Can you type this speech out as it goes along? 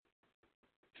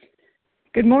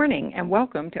Good morning and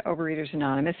welcome to Overeaters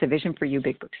Anonymous, a Vision for You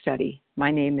Big Book study.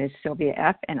 My name is Sylvia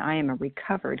F. and I am a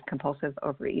recovered compulsive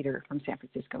overeater from San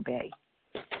Francisco Bay.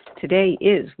 Today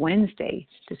is Wednesday,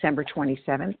 December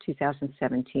 27th,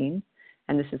 2017,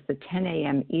 and this is the 10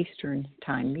 a.m. Eastern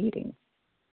Time meeting.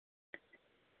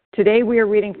 Today we are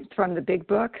reading from the Big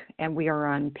Book and we are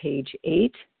on page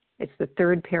 8. It's the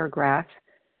third paragraph.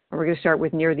 And we're going to start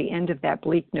with near the end of that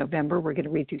bleak November. We're going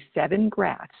to read through 7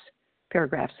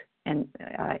 paragraphs. And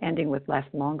ending with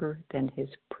last longer than his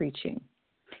preaching.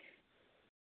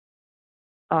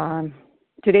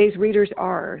 Today's readers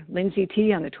are Lindsay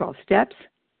T. on the 12 Steps,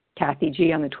 Kathy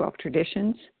G. on the 12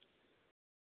 Traditions,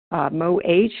 Mo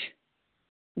H.,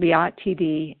 Liat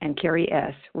T.D., and Carrie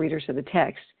S., readers of the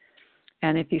text.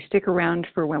 And if you stick around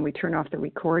for when we turn off the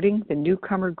recording, the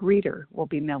newcomer greeter will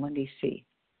be Melanie C.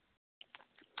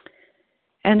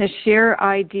 And the share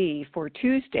ID for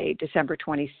Tuesday, December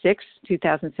 26,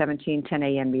 2017, 10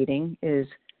 a.m. meeting is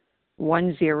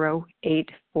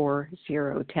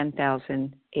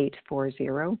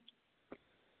 10840,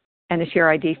 And the share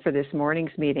ID for this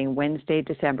morning's meeting, Wednesday,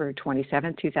 December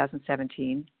 27,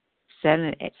 2017,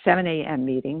 7 a.m.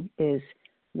 meeting is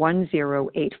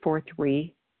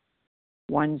 10843.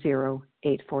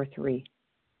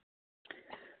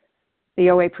 The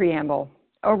OA Preamble.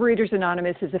 Overeaters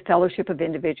Anonymous is a fellowship of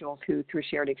individuals who, through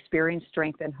shared experience,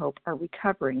 strength, and hope, are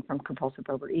recovering from compulsive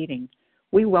overeating.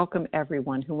 We welcome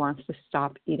everyone who wants to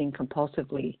stop eating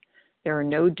compulsively. There are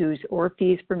no dues or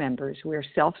fees for members. We are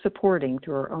self-supporting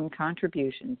through our own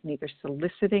contributions, neither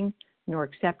soliciting nor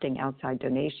accepting outside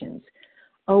donations.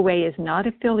 OA is not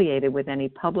affiliated with any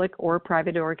public or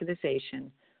private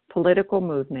organization, political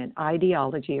movement,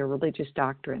 ideology, or religious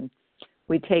doctrine.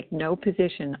 We take no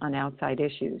position on outside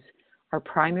issues. Our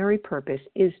primary purpose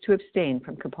is to abstain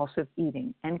from compulsive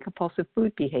eating and compulsive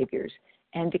food behaviors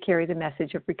and to carry the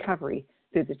message of recovery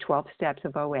through the 12 steps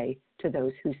of OA to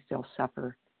those who still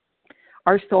suffer.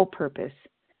 Our sole purpose.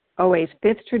 OA's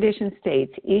 5th tradition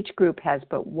states each group has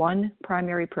but one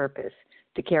primary purpose,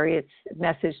 to carry its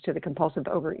message to the compulsive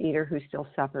overeater who still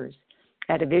suffers.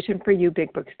 At a Vision for You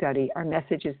Big Book study, our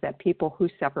message is that people who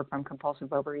suffer from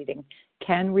compulsive overeating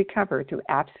can recover through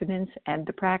abstinence and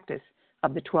the practice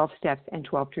of the 12 steps and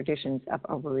 12 traditions of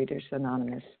Overeaters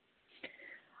Anonymous.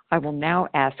 I will now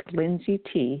ask Lindsay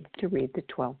T. to read the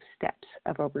 12 steps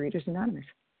of Overeaters Anonymous.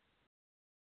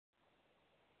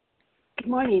 Good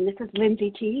morning. This is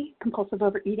Lindsay T., compulsive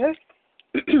overeater.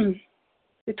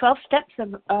 The 12 steps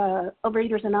of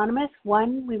Overeaters Anonymous.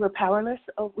 1, we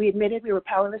admitted we were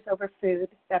powerless over food,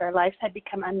 that our lives had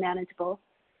become unmanageable.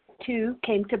 2,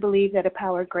 came to believe that a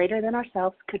power greater than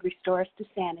ourselves could restore us to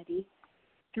sanity.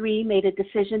 3, made a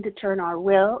decision to turn our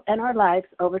will and our lives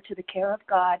over to the care of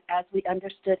God as we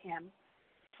understood Him.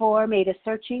 4, made a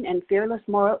searching and fearless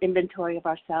moral inventory of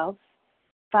ourselves.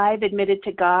 5, admitted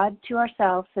to God, to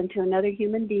ourselves, and to another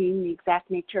human being the exact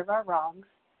nature of our wrongs.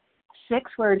 6,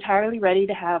 were entirely ready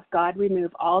to have God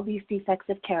remove all these defects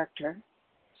of character.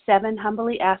 7,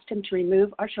 humbly asked Him to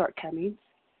remove our shortcomings.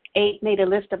 8, made a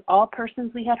list of all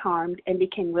persons we had harmed and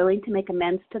became willing to make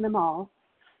amends to them all.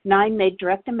 9, made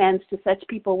direct amends to such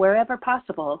people wherever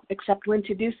possible, except when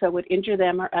to do so would injure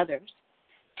them or others.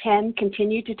 10,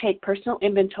 continued to take personal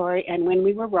inventory and when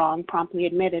we were wrong, promptly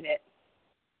admitted it.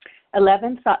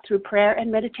 11, sought through prayer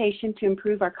and meditation to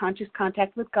improve our conscious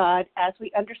contact with God as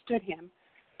we understood Him,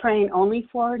 praying only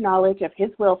for knowledge of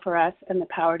His will for us and the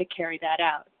power to carry that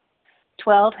out.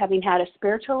 12, having had a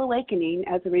spiritual awakening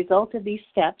as a result of these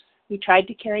steps, we tried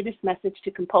to carry this message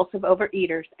to compulsive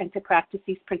overeaters and to practice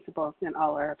these principles in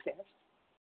all our affairs.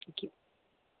 Thank you.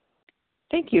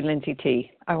 Thank you, Lindsay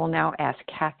T. I will now ask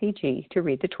Kathy G. to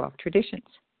read the 12 traditions.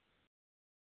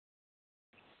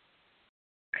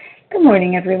 Good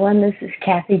morning, everyone. This is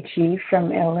Kathy G.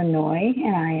 from Illinois,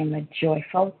 and I am a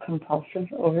joyful compulsive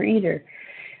overeater.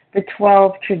 The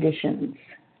 12 traditions.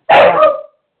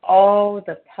 Oh,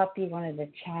 the puppy wanted to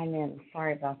chime in.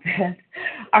 Sorry about that.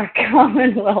 Our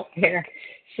common welfare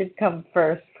should come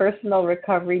first. Personal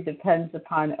recovery depends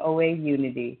upon OA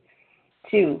unity.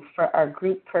 2, for our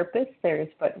group purpose, there is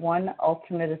but one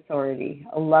ultimate authority,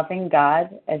 a loving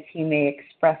God as He may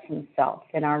express Himself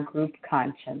in our group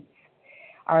conscience.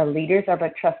 Our leaders are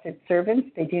but trusted servants.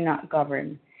 They do not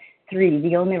govern. 3,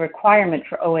 the only requirement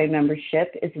for OA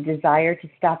membership is a desire to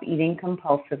stop eating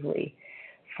compulsively.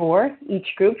 4,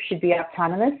 each group should be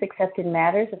autonomous except in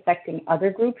matters affecting other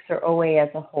groups or OA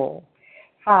as a whole.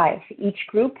 5, each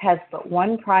group has but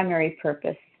one primary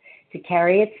purpose, to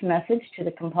carry its message to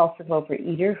the compulsive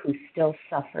overeater who still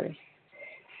suffers.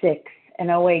 6, an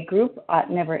OA group ought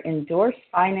never endorse,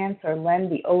 finance, or lend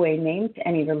the OA name to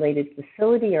any related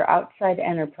facility or outside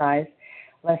enterprise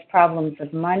lest problems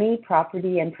of money,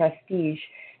 property, and prestige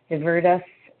divert us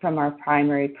from our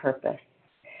primary purpose.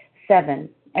 7,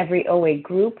 every OA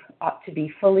group ought to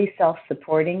be fully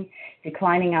self-supporting,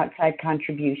 declining outside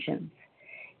contributions.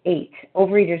 8,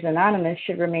 Overeaters Anonymous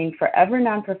should remain forever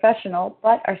non-professional,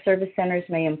 but our service centers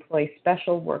may employ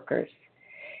special workers.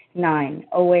 9,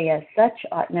 OA as such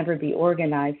ought never be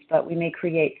organized, but we may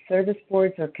create service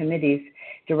boards or committees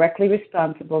directly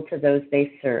responsible to those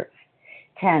they serve.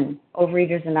 10,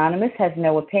 Overeaters Anonymous has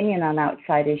no opinion on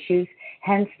outside issues,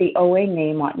 hence the OA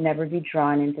name ought never be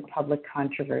drawn into public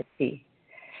controversy.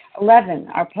 11,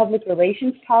 our public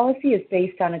relations policy is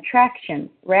based on attraction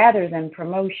rather than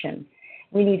promotion.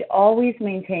 We need always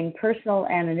maintain personal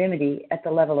anonymity at the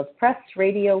level of press,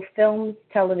 radio, films,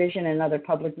 television, and other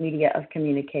public media of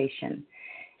communication.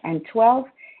 And 12,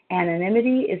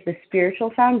 anonymity is the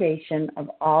spiritual foundation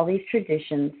of all these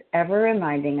traditions, ever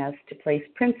reminding us to place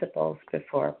principles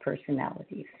before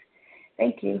personalities.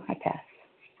 Thank you. I pass.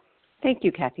 Thank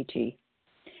you, Kathy G.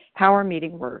 How our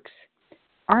meeting works.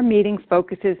 Our meeting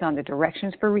focuses on the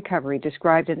directions for recovery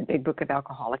described in the Big Book of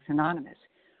Alcoholics Anonymous.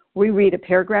 We read a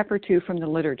paragraph or two from the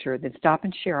literature, then stop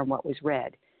and share on what was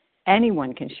read.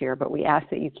 Anyone can share, but we ask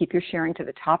that you keep your sharing to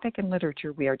the topic and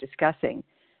literature we are discussing,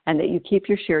 and that you keep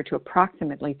your share to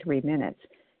approximately 3 minutes.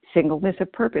 Singleness of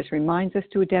purpose reminds us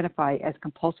to identify as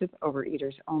compulsive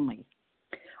overeaters only.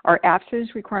 Our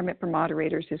abstinence requirement for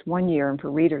moderators is 1 year and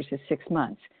for readers is 6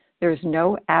 months. There is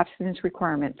no abstinence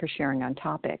requirement for sharing on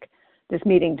topic. This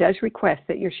meeting does request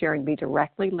that your sharing be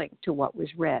directly linked to what was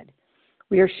read.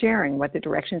 We are sharing what the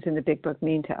directions in the Big Book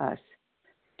mean to us.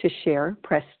 To share,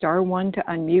 press star 1 to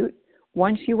unmute.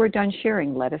 Once you are done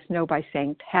sharing, let us know by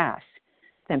saying pass.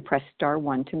 Then press star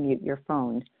 1 to mute your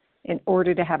phone. In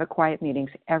order to have a quiet meeting,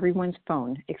 everyone's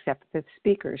phone except the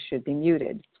speakers should be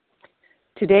muted.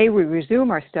 Today we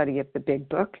resume our study of the Big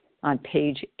Book on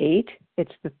page 8.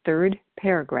 It's the 3rd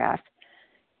paragraph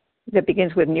that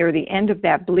begins with near the end of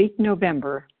that bleak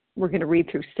November. We're going to read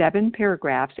through 7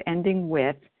 paragraphs ending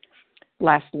with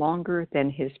last longer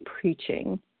than his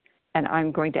preaching. And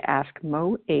I'm going to ask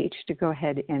Mo H. to go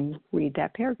ahead and read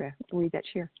that paragraph, read that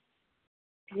share.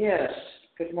 Yes.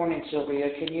 Good morning, Sylvia.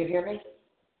 Can you hear me?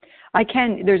 I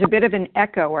can. There's a bit of an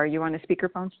echo. Are you on a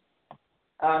speakerphone?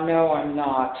 No, I'm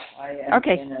not. I am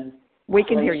okay. in a we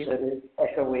can hear you. That is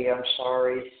echoey. I'm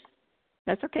sorry.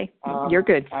 That's okay. You're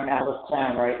good. I'm out of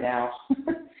town right now.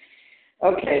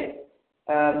 Okay.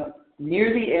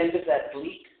 Near the end of that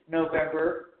bleak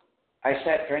November, I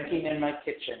sat drinking in my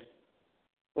kitchen.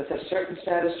 With a certain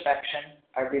satisfaction,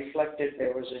 I reflected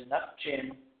there was enough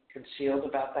gin concealed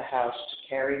about the house to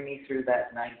carry me through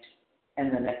that night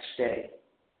and the next day.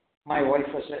 My wife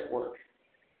was at work.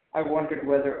 I wondered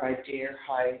whether I dare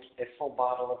hide a full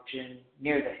bottle of gin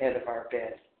near the head of our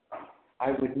bed.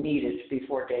 I would need it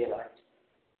before daylight.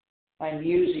 My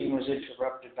musing was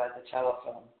interrupted by the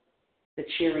telephone. The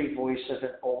cheery voice of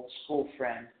an old school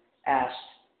friend asked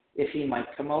if he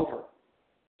might come over.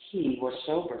 He was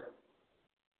sober.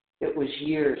 It was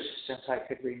years since I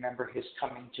could remember his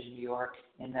coming to New York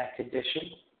in that condition.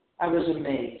 I was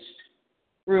amazed.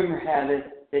 Rumor had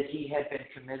it that he had been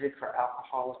committed for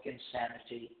alcoholic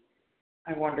insanity.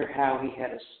 I wonder how he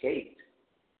had escaped.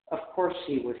 Of course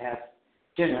he would have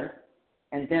dinner,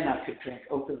 and then I could drink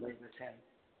openly with him.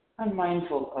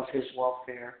 Unmindful of his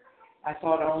welfare, I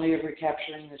thought only of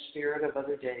recapturing the spirit of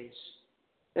other days.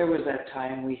 There was that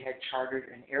time we had chartered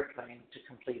an airplane to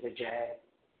complete a jag.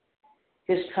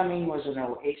 His coming was an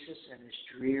oasis in this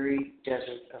dreary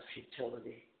desert of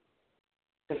futility.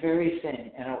 The very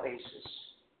thing, an oasis.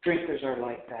 Drinkers are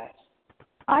like that.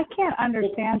 I can't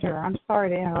understand her. I'm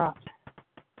sorry to interrupt.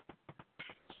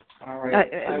 All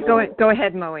right. Go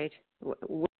ahead, Mo H.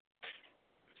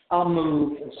 I'll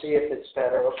move and see if it's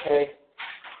better, okay?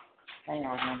 Hang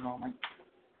on one moment.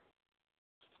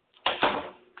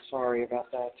 Sorry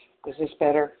about that. Is this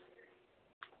better?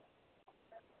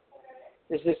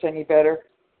 Is this any better?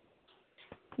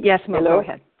 Yes, Mo, Hello? go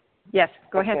ahead. Yes,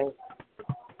 go ahead.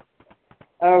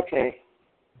 Okay.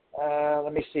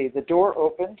 Let me see. The door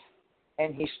opened,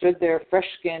 and he stood there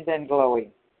fresh-skinned and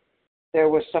glowing. There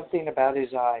was something about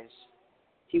his eyes.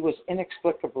 He was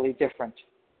inexplicably different.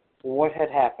 What had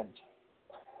happened?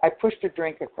 I pushed a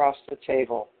drink across the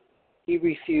table. He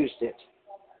refused it.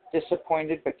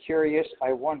 Disappointed but curious,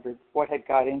 I wondered what had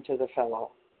got into the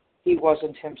fellow. He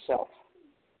wasn't himself.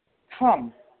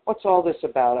 Come, what's all this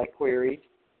about? I queried.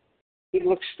 He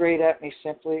looked straight at me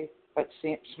simply, but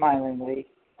smilingly,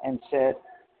 and said,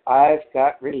 I've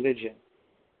got religion.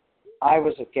 I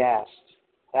was aghast.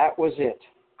 That was it.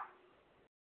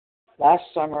 Last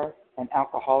summer, an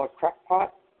alcoholic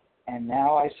crackpot? and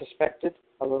now I suspected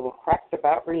a little cracked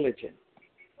about religion.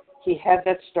 He had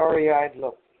that starry-eyed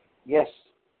look. Yes,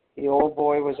 the old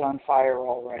boy was on fire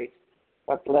all right,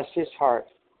 but bless his heart,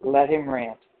 let him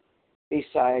rant.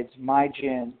 Besides, my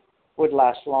gin would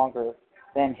last longer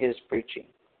than his preaching.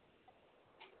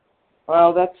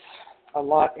 Well, that's a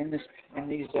lot in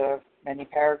these many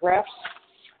paragraphs.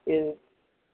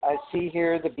 I see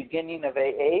here the beginning of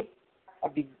AA,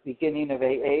 beginning of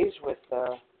AAs with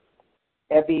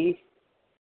Ebby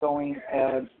going,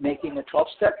 making a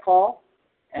 12-step call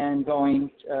and going,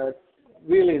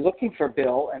 really looking for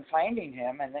Bill and finding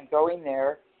him and then going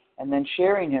there and then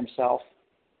sharing himself.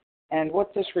 And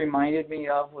what this reminded me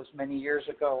of was many years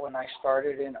ago when I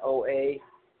started in OA,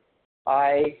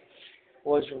 I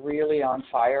was really on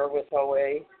fire with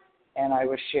OA, and I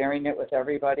was sharing it with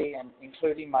everybody, and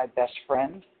including my best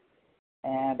friend.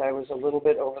 And I was a little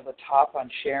bit over the top on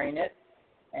sharing it,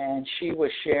 and she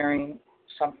was sharing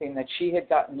something that she had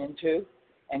gotten into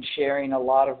and sharing a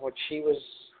lot of what she was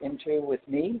into with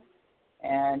me.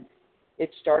 And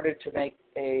it started to make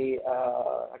a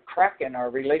crack in our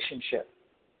relationship.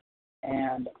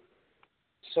 And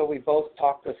so we both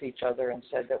talked with each other and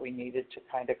said that we needed to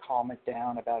kind of calm it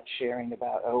down about sharing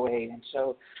about OA. And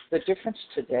so the difference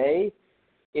today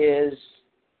is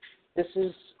this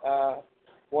is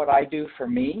what I do for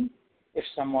me. If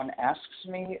someone asks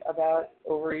me about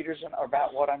overeaters and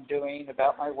about what I'm doing,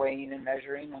 about my weighing and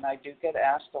measuring, and I do get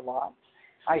asked a lot,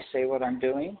 I say what I'm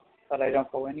doing, but I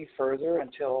don't go any further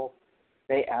until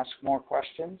they ask more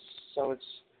questions. So it's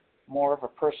more of a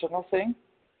personal thing.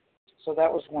 So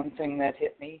that was one thing that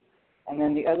hit me. And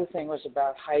then the other thing was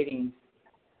about hiding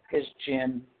his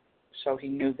gin so he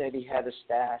knew that he had a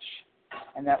stash.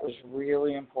 And that was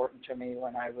really important to me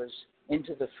when I was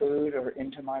into the food or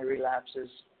into my relapses,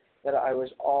 that I was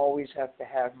always have to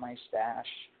have my stash.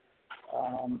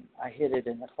 I hid it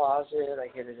in the closet, I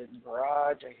hid it in the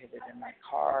garage, I hid it in my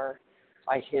car,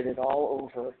 I hid it all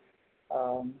over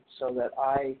so that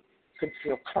I could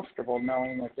feel comfortable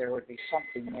knowing that there would be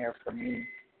something there for me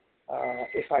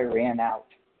if I ran out.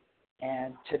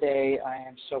 And today I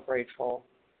am so grateful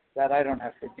that I don't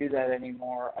have to do that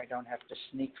anymore. I don't have to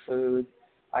sneak food.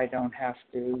 I don't have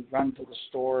to run to the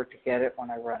store to get it when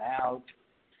I run out.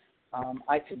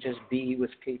 I could just be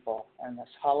with people. And this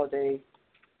holiday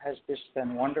has just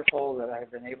been wonderful that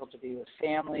I've been able to be with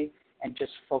family and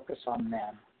just focus on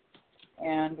them.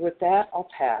 And with that, I'll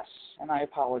pass. And I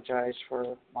apologize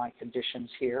for my conditions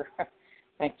here.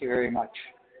 Thank you very much.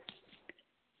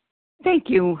 Thank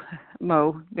you,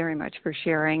 Mo, very much for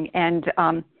sharing. And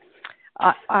I'm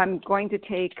going to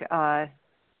take a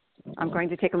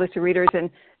list of readers, and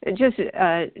just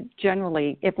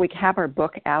generally, if we have our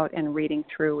book out and reading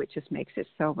through, it just makes it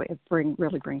so it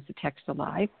really brings the text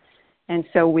alive. And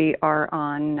so we are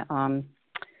on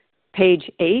page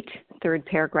 8, third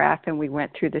paragraph, and we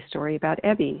went through the story about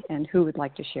Ebby. And who would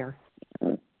like to share?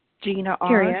 Gina R.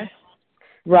 Curious.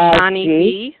 Johnny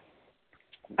B.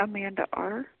 Amanda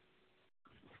R.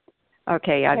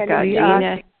 Okay, I've got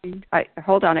Gina.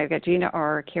 Hold on, I've got Gina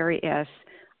R., Carrie S.,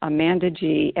 Amanda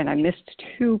G., and I missed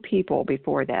 2 people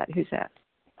before that. Who's that?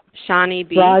 Shawnee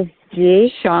B. Roz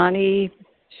G. Shawnee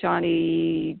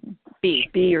B.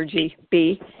 B or G?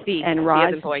 B. B. And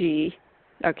Roz G.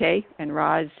 Okay, and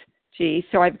Roz G.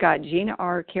 So I've got Gina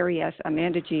R., Carrie S.,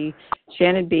 Amanda G.,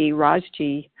 Shannon B., Roz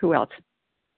G. Who else?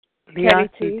 Kelly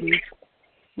T.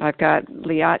 I've got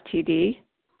Liat TD.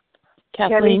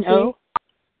 Kathleen O.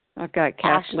 I've got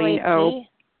Kathleen O.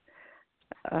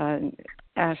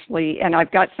 Ashley, and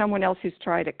I've got someone else who's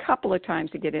tried a couple of times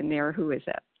to get in there. Who is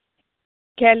that?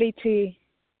 Kelly T.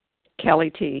 Kelly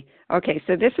T. Okay,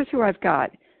 so this is who I've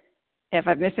got. If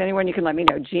I've missed anyone, you can let me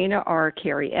know. Gina R.,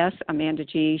 Carrie S., Amanda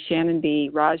G., Shannon B.,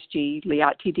 Roz G.,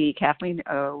 Liat TD, Kathleen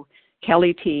O.,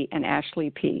 Kelly T., and Ashley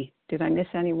P. Did I miss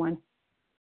anyone?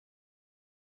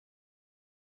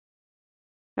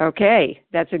 Okay,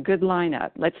 that's a good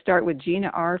lineup. Let's start with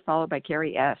Gina R., followed by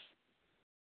Carrie S.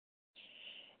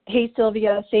 Hey,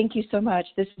 Sylvia, thank you so much.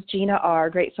 This is Gina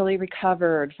R., gratefully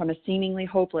recovered from a seemingly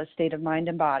hopeless state of mind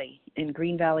and body in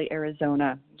Green Valley,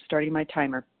 Arizona. I'm starting my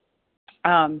timer.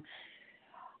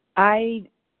 I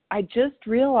just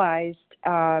realized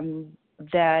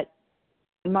that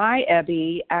my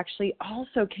Ebby actually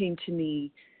also came to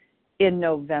me in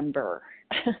November.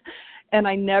 And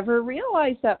I never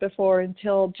realized that before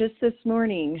until just this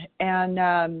morning.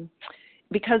 And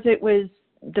because it was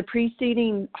the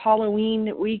preceding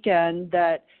Halloween weekend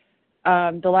that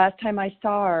the last time I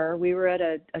saw her, we were at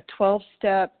a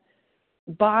 12-step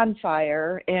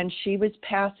bonfire, and she was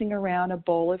passing around a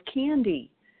bowl of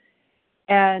candy.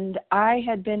 And I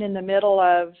had been in the middle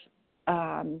of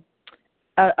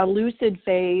a lucid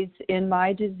phase in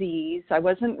my disease. I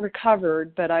wasn't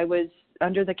recovered, but I was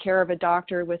under the care of a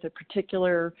doctor with a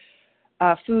particular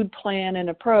food plan and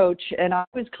approach, and I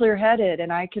was clear-headed,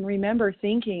 and I can remember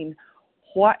thinking,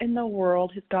 what in the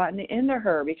world has gotten into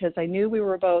her? Because I knew we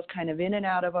were both kind of in and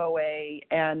out of OA,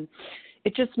 and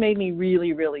it just made me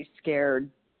really, really scared.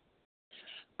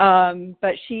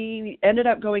 But she ended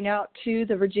up going out to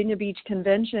the Virginia Beach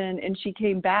Convention, and she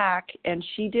came back, and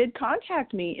she did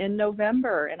contact me in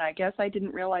November, and I guess I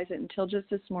didn't realize it until just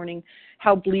this morning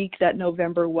how bleak that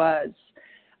November was.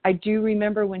 I do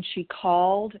remember when she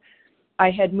called, I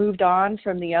had moved on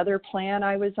from the other plan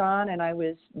I was on, and I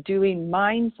was doing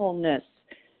mindfulness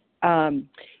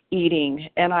eating,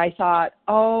 and I thought,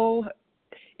 oh,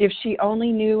 if she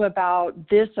only knew about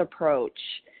this approach,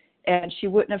 and she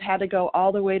wouldn't have had to go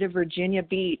all the way to Virginia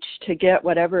Beach to get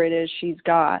whatever it is she's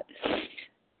got.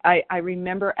 I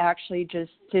remember actually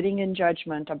just sitting in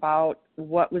judgment about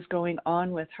what was going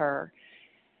on with her.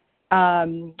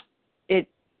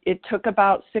 It took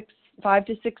about 5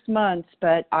 to 6 months,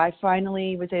 but I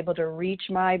finally was able to reach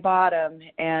my bottom,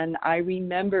 and I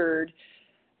remembered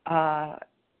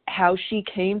how she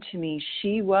came to me.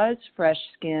 She was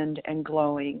fresh-skinned and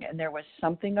glowing, and there was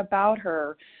something about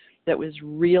her that was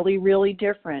really, really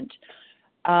different.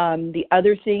 The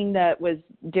other thing that was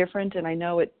different, and I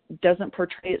know it doesn't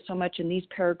portray it so much in these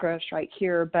paragraphs right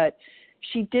here, but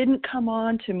she didn't come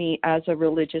on to me as a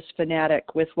religious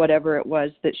fanatic with whatever it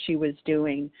was that she was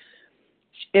doing.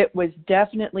 It was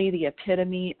definitely the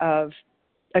epitome of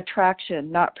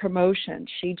attraction, not promotion.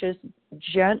 She just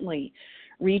gently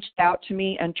reached out to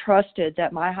me and trusted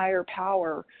that my higher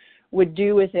power would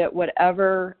do with it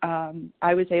whatever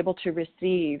I was able to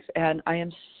receive. And I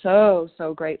am so,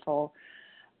 so grateful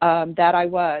that I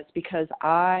was, because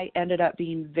I ended up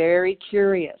being very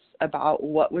curious about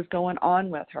what was going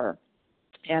on with her.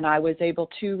 And I was able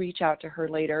to reach out to her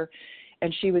later,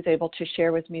 and she was able to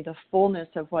share with me the fullness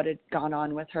of what had gone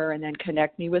on with her, and then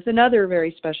connect me with another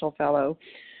very special fellow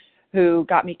who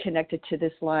got me connected to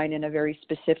this line in a very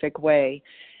specific way.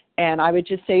 And I would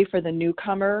just say, for the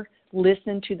newcomer,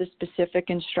 listen to the specific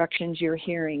instructions you're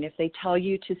hearing. If they tell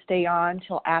you to stay on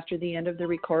till after the end of the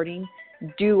recording,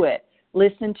 do it.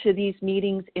 Listen to these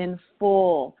meetings in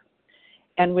full.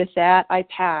 And with that, I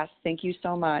pass. Thank you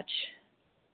so much.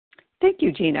 Thank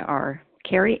you, Gina R.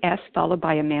 Carrie S., followed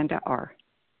by Amanda R.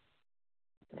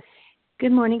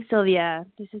 Good morning, Sylvia.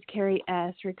 This is Carrie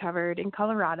S., recovered in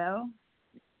Colorado.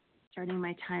 Starting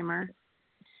my timer.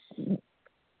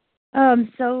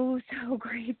 So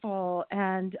grateful.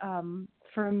 And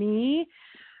for me,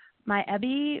 my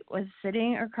Ebby was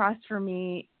sitting across from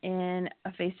me in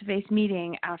a face-to-face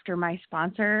meeting after my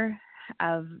sponsor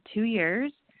of 2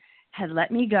 years had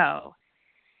let me go.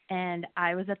 And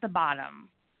I was at the bottom.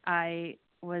 I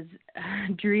was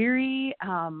dreary,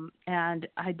 and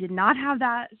I did not have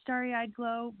that starry-eyed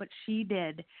glow, but she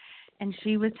did. And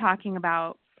she was talking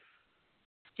about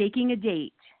staking a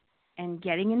date and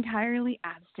getting entirely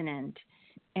abstinent,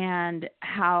 and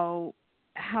how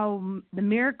the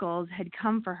miracles had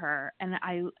come for her. And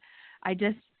I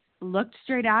just looked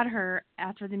straight at her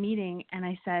after the meeting, and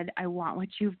I said, I want what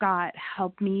you've got.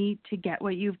 Help me to get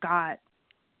what you've got.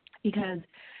 Because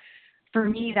for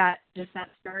me, that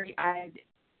starry-eyed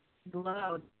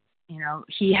glow,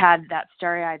 he had that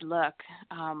starry-eyed look.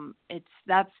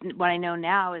 That's what I know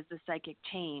now is the psychic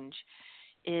change,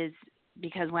 is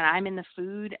because when I'm in the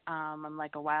food, I'm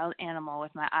like a wild animal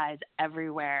with my eyes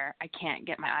everywhere. I can't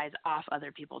get my eyes off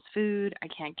other people's food. I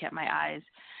can't get my eyes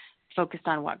focused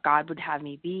on what God would have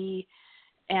me be.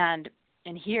 And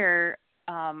here,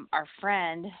 our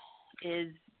friend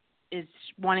is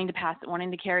wanting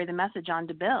to carry the message on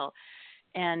to Bill.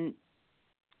 And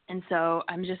so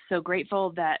I'm just so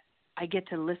grateful that I get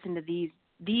to listen to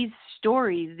these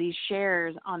stories, these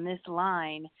shares on this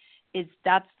line.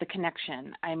 That's the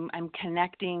connection. I'm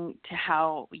connecting to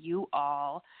how you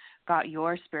all got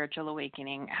your spiritual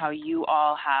awakening, how you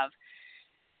all have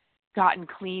gotten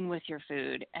clean with your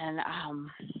food. And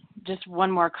just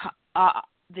one more,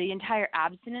 the entire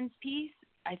abstinence piece,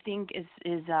 I think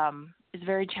is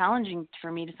very challenging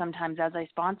for me to sometimes as I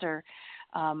sponsor,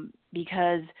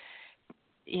 because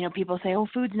people say, oh,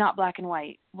 food's not black and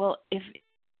white. Well, if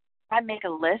I make a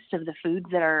list of the foods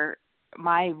that are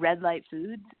my red light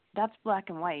foods, that's black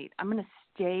and white. I'm going to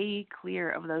stay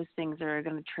clear of those things that are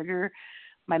going to trigger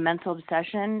my mental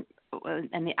obsession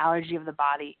and the allergy of the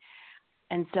body.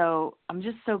 And so I'm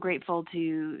just so grateful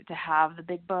to have the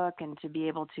big book and to be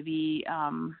able to be,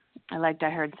 I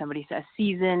heard somebody say, a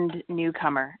seasoned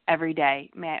newcomer every day.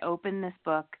 May I open this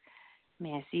book?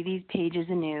 May I see these pages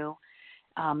anew?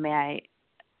 May I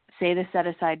say the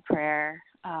set-aside prayer?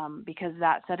 because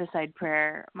that set-aside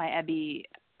prayer, my Ebby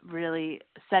really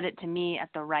said it to me at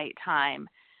the right time,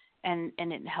 and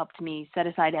it helped me set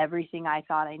aside everything I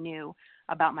thought I knew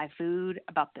about my food,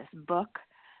 about this book,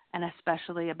 and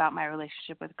especially about my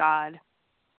relationship with God.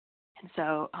 And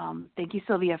so thank you,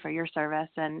 Sylvia, for your service.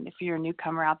 And if you're a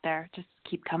newcomer out there, just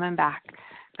keep coming back.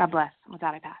 God bless. With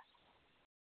that, I pass.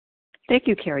 Thank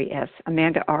you, Carrie S.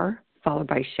 Amanda R., followed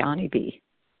by Shawnee B.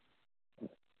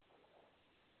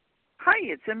 Hi,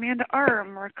 it's Amanda R.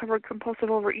 I'm a recovered compulsive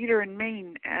overeater in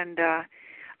Maine. And I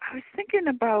was thinking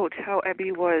about how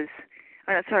Ebby was,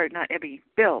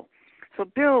 Bill. So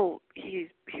Bill,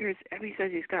 Ebby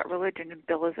says he's got religion, and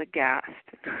Bill is aghast.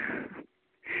 It's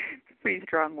a pretty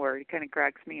strong word. It kind of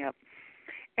cracks me up.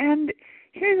 And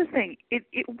here's the thing.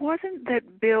 It wasn't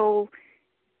that Bill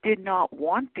did not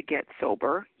want to get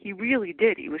sober. He really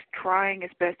did. He was trying as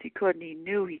best he could, and he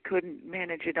knew he couldn't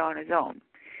manage it on his own.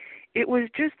 It was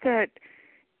just that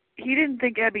he didn't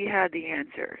think Ebby had the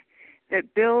answer,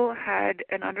 that Bill had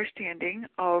an understanding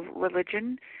of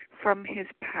religion from his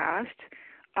past,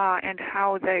 and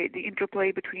how the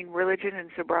interplay between religion and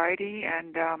sobriety,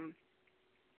 and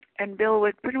Bill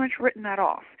had pretty much written that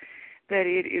off, that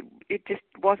it just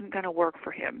wasn't going to work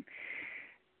for him.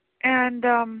 And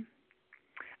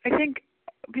I think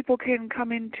people can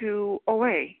come into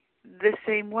OA the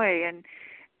same way,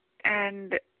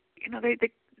 and you know, they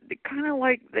kind of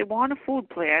like, they want a food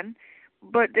plan,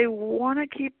 but they want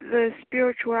to keep the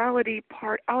spirituality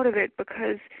part out of it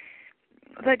because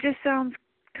that just sounds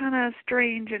kind of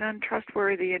strange and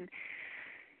untrustworthy, and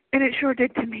it sure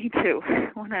did to me too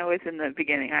when I was in the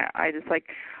beginning. I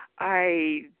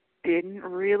didn't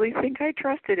really think I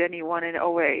trusted anyone in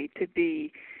OA to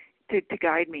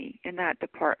guide me in that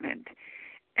department,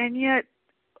 and yet,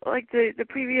 like the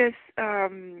previous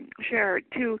share,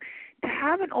 to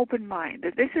have an open mind,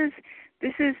 that this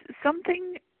is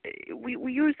something,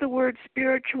 we use the word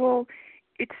spiritual.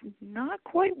 It's not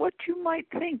quite what you might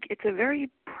think. It's a very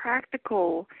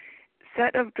practical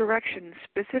set of directions,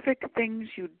 specific things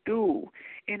you do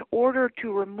in order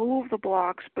to remove the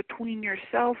blocks between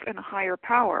yourself and a higher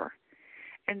power.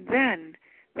 And then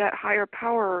that higher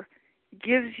power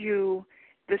gives you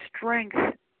the strength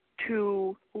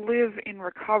to live in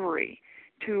recovery,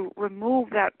 to remove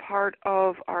that part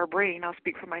of our brain. I'll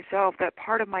speak for myself, that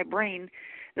part of my brain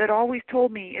that always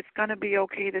told me it's going to be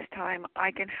okay this time,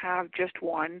 I can have just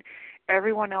one,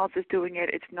 everyone else is doing it,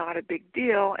 it's not a big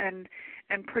deal, and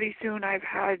pretty soon I've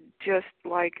had just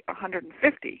like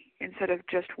 150 instead of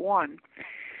just one.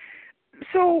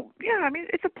 So, yeah, I mean,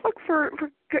 it's a plug for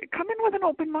come in with an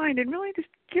open mind and really just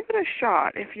give it a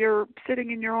shot if you're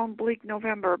sitting in your own bleak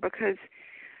November, because,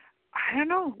 I don't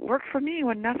know, worked for me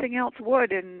when nothing else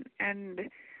would, and it's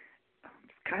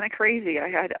kind of crazy.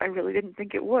 I really didn't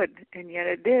think it would, and yet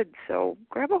it did. So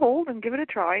grab a hold and give it a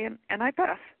try, and I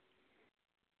pass.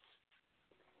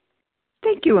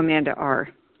 Thank you, Amanda R.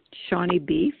 Shawnee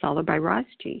B., followed by Roz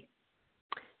G.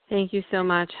 Thank you so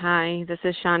much. Hi, this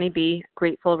is Shawnee B.,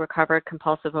 grateful, recovered,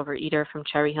 compulsive overeater from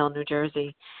Cherry Hill, New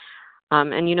Jersey.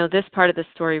 And, you know, this part of the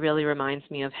story really reminds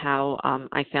me of how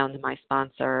I found my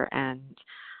sponsor and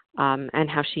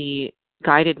how she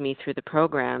guided me through the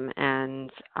program.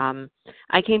 And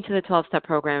I came to the 12-step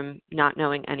program not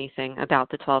knowing anything about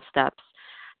the 12 steps,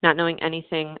 not knowing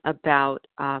anything about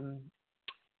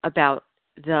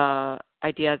the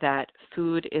idea that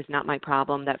food is not my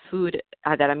problem, that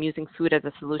that I'm using food as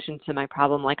a solution to my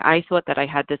problem. Like, I thought that I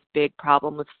had this big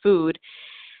problem with food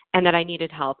and that I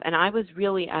needed help. And I was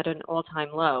really at an all-time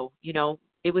low. You know,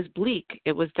 it was bleak.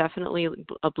 It was definitely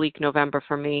a bleak November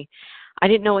for me. I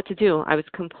didn't know what to do. I was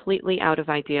completely out of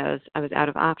ideas. I was out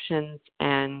of options.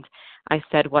 And I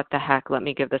said, what the heck, let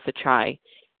me give this a try.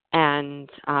 And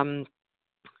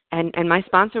my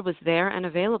sponsor was there and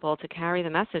available to carry the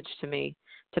message to me,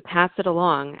 to pass it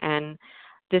along. And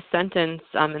this sentence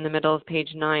in the middle of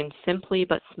page 9, simply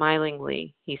but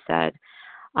smilingly, he said,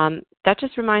 that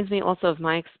just reminds me also of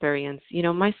my experience. You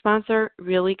know, my sponsor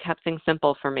really kept things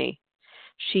simple for me.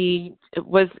 She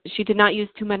did not use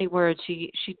too many words.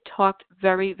 She talked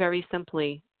very, very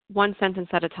simply, one sentence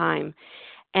at a time.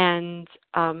 And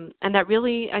that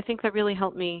really, I think that really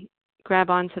helped me grab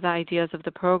onto the ideas of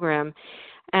the program.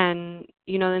 And,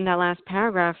 you know, in that last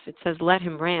paragraph, it says, let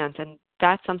him rant. And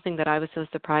that's something that I was so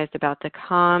surprised about, the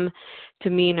calm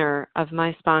demeanor of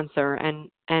my sponsor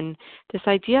and this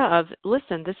idea of,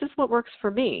 listen, this is what works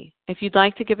for me. If you'd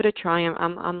like to give it a try,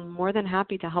 I'm more than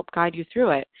happy to help guide you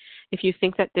through it. If you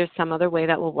think that there's some other way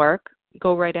that will work,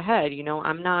 go right ahead. You know,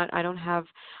 I don't have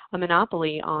a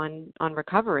monopoly on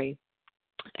recovery.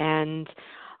 And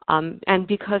And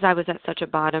because I was at such a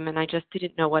bottom and I just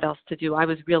didn't know what else to do, I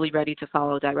was really ready to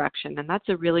follow direction. And that's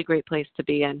a really great place to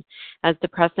be in. As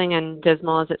depressing and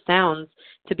dismal as it sounds,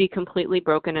 to be completely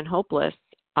broken and hopeless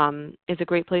is a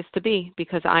great place to be,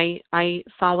 because I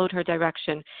followed her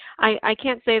direction. I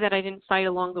can't say that I didn't fight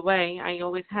along the way. I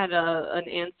always had an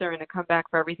answer and a comeback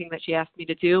for everything that she asked me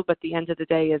to do, but the end of the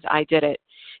day is I did it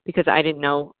because I didn't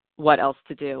know what else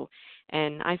to do.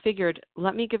 And I figured,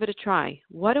 let me give it a try.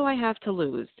 What do I have to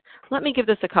lose? Let me give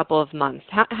this a couple of months.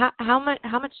 How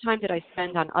much time did I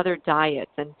spend on other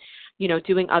diets and,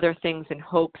 doing other things in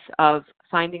hopes of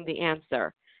finding the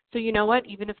answer? So you know what?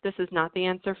 Even if this is not the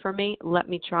answer for me, let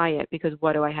me try it, because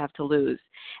what do I have to lose?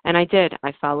 And I did.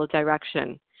 I followed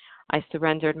direction. I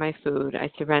surrendered my food. I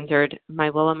surrendered my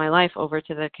will and my life over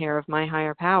to the care of my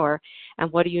higher power.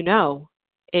 And what do you know?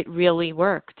 It really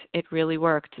worked. It really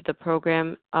worked. The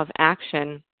program of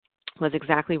action was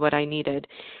exactly what I needed.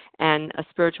 And a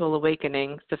spiritual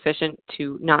awakening sufficient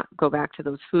to not go back to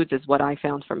those foods is what I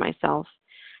found for myself.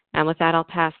 And with that, I'll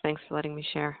pass. Thanks for letting me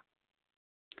share.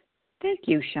 Thank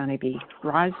you, Shani B.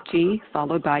 Roz G.,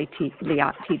 followed by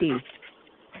Liat TD.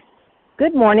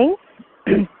 Good morning.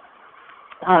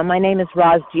 My name is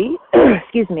Roz G.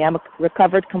 Excuse me. I'm a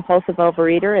recovered compulsive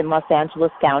overeater in Los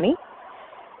Angeles County.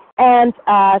 And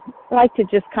I'd like to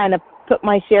just kind of put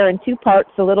my share in two parts,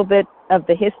 a little bit of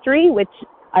the history, which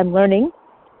I'm learning,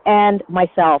 and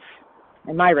myself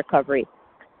and my recovery.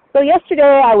 So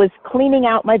yesterday I was cleaning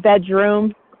out my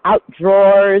bedroom, out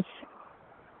drawers,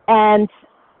 and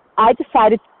I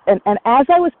decided, and as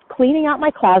I was cleaning out my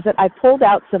closet, I pulled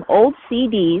out some old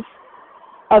CDs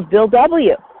of Bill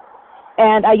W.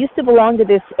 And I used to belong to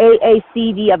this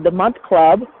AACD of the Month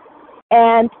Club,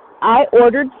 and I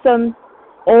ordered some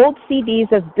old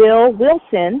CDs of Bill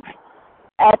Wilson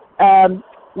at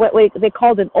what they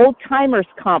called an old timers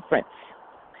conference.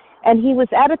 And he was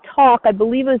at a talk, I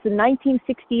believe it was in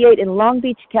 1968 in Long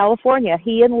Beach, California.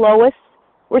 He and Lois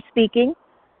were speaking,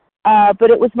 but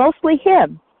it was mostly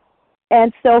him.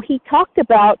 And so he talked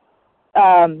about,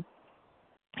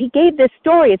 he gave this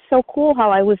story. It's so cool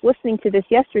how I was listening to this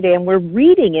yesterday, and we're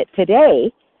reading it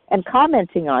today and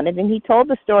commenting on it. And he told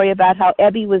the story about how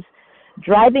Ebby was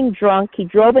driving drunk. He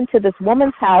drove into this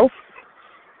woman's house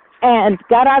and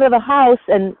got out of the house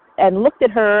and looked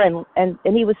at her, and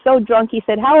he was so drunk, he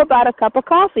said, "How about a cup of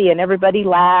coffee?" And everybody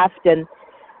laughed, and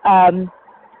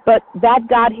but that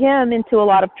got him into a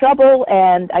lot of trouble.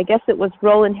 And I guess it was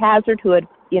Roland Hazard who had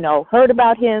heard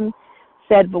about him,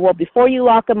 said, well, before you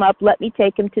lock him up, let me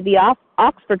take him to the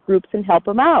Oxford groups and help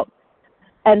him out.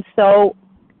 And so,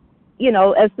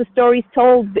 as the story's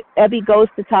told, Ebby goes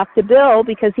to talk to Bill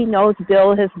because he knows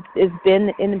Bill has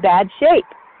been in bad shape.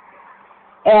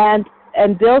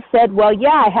 And Bill said, well,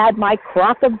 yeah, I had my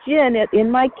crock of gin in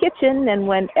my kitchen, and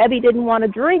when Ebby didn't want to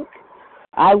drink,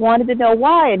 I wanted to know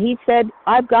why. And he said,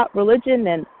 I've got religion,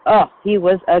 and he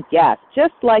was aghast.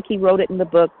 Just like he wrote it in the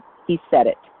book, he said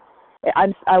it.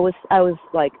 I was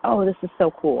like, oh, this is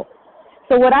so cool.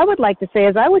 So what I would like to say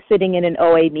is I was sitting in an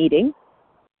OA meeting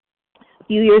a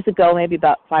few years ago, maybe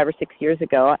about 5 or 6 years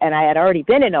ago, and I had already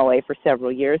been in OA for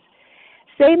several years.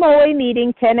 Same OA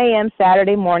meeting, 10 a.m.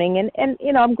 Saturday morning,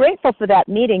 and I'm grateful for that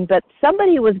meeting, but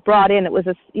somebody was brought in. It was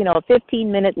a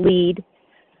 15-minute lead,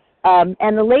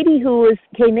 and the lady who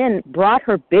came in brought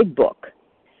her big book.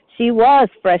 She was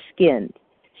fresh-skinned.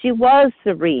 She was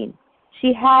serene.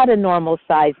 She had a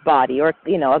normal-sized body, or,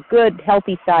 a good,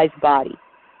 healthy-sized body.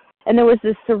 And there was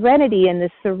this serenity and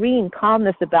this serene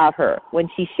calmness about her when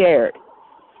she shared.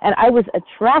 And I was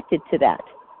attracted to that.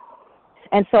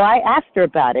 And so I asked her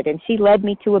about it, and she led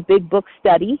me to a big book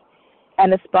study,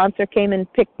 and a sponsor came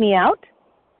and picked me out.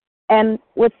 And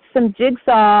with some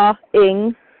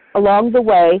jigsawing along the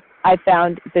way, I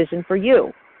found Vision for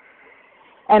You.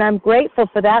 And I'm grateful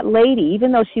for that lady.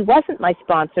 Even though she wasn't my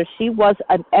sponsor, she was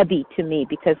an Ebby to me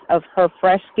because of her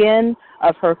fresh skin,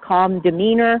 of her calm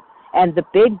demeanor, and the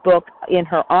big book in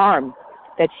her arm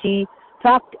that she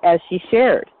talked as she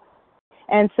shared.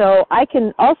 And so I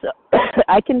can also,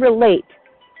 I can relate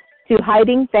to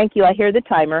hiding, thank you, I hear the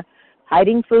timer,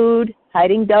 hiding food,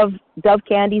 hiding Dove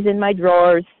candies in my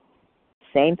drawers,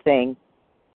 same thing.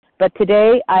 But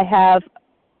today I have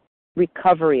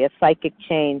recovery, a psychic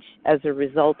change as a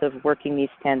result of working these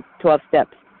 12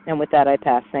 steps. And with that, I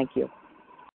pass. Thank you.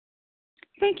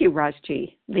 Thank you, Raj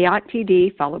G. Liat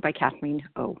TD, followed by Kathleen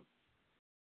O.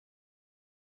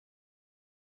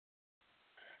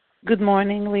 Good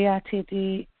morning, Liat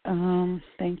TD.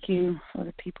 Thank you for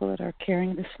the people that are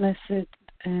carrying this message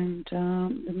and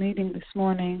the meeting this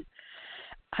morning.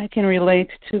 I can relate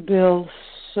to Bill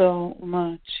so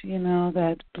much,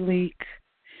 that bleak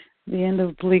the end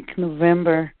of bleak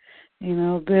November. You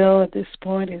know, Bill at this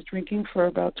point is drinking for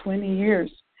about 20 years,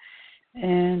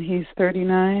 and he's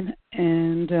 39,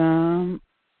 and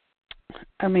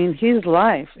I mean, his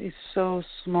life is so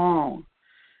small.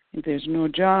 There's no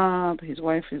job. His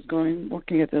wife is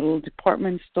working at the little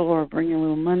department store, bringing a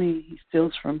little money. He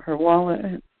steals from her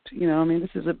wallet. You know, I mean, this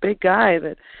is a big guy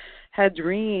that had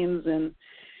dreams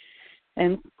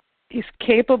and he's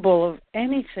capable of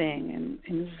anything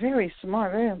and very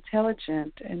smart, very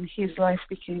intelligent. And his life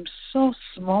became so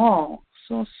small,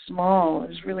 so small.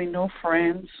 There's really no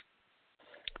friends,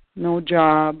 no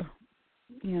job.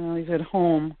 You know, he's at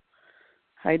home,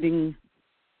 hiding,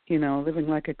 you know, living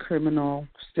like a criminal,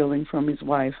 stealing from his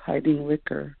wife, hiding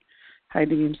liquor,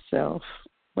 hiding himself.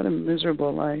 What a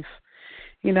miserable life.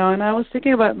 You know, and I was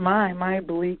thinking about my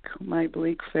bleak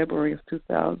February of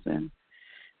 2000.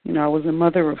 You know, I was a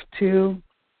mother of two.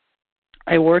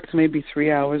 I worked maybe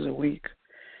 3 hours a week,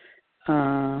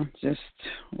 just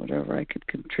whatever I could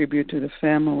contribute to the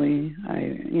family.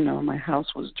 My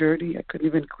house was dirty. I couldn't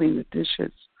even clean the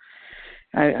dishes.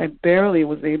 I barely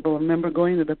was able. I remember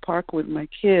going to the park with my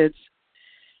kids.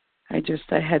 I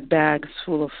had bags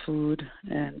full of food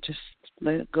and just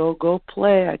let it go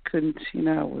play. I couldn't, you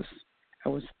know, I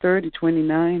was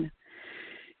 29.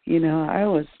 You know, I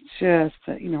was just,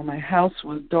 you know, my house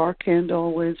was darkened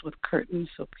always with curtains,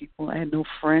 so I had no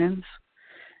friends.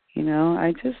 You know,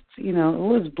 I just, you know,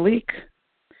 it was bleak,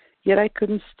 yet I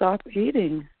couldn't stop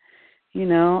eating, you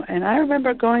know. And I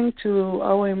remember going to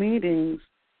OA meetings.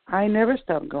 I never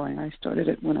stopped going. I started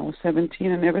it when I was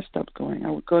 17. I never stopped going. I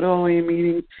would go to OA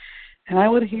meetings, and I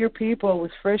would hear people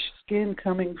with fresh skin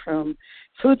coming from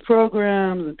food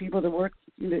programs and people that work,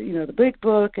 you know, the big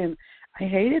book, and I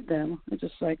hated them. I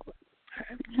just like,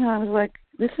 you know, I was like,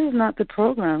 this is not the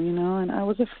program, you know, and I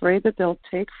was afraid that they'll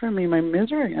take from me my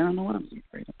misery. I don't know what I'm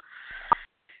afraid of.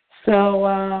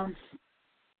 So,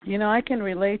 you know, I can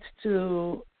relate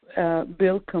to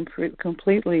Bill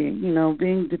completely, you know,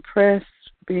 being depressed,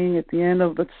 being at the end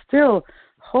of, but still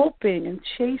hoping and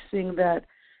chasing that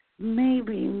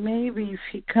maybe if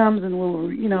he comes and will,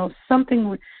 you know,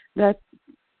 something, that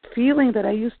feeling that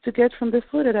I used to get from the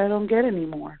food that I don't get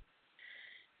anymore.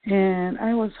 And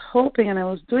I was hoping, and I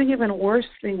was doing even worse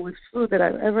thing with food that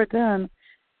I've ever done,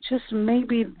 just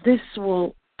maybe this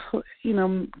will,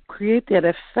 create that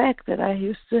effect that I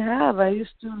used to have. I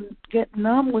used to get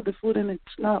numb with the food, and it's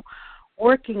not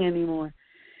working anymore.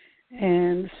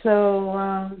 And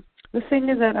so the thing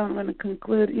is that I'm going to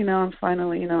conclude, and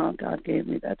finally, God gave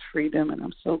me that freedom, and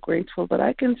I'm so grateful. But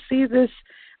I can see this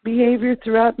behavior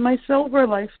throughout my sober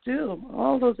life, too.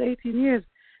 All those 18 years,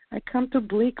 I come to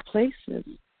bleak places,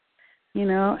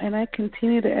 and I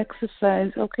continue to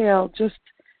exercise. Okay, I'll just,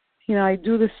 I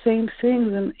do the same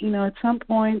things, and, at some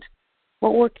point,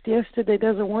 what worked yesterday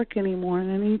doesn't work anymore,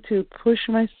 and I need to push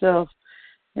myself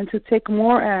and to take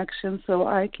more action so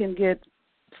I can get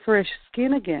fresh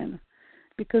skin again,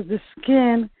 because the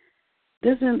skin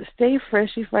doesn't stay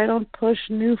fresh if I don't push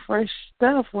new, fresh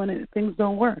stuff when things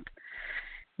don't work.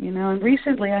 And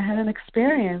recently I had an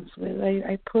experience where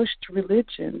I pushed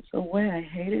religions away. I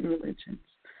hated religions,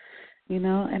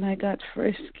 and I got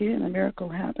fresh skin. A miracle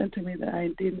happened to me that I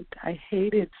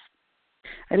hated,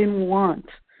 I didn't want,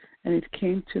 and it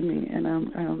came to me, and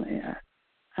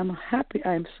I'm happy.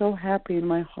 I'm so happy in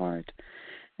my heart,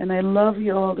 and I love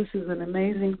you all. This is an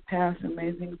amazing path,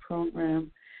 amazing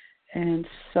program, and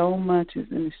so much is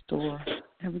in store.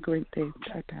 Have a great day.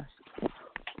 I pass.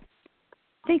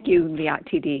 Thank you, Liat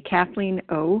TD. Kathleen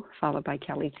O., followed by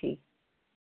Kelly T.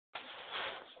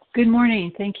 Good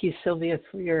morning. Thank you, Sylvia,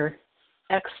 for your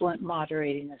excellent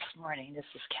moderating this morning. This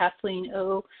is Kathleen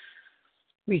O.,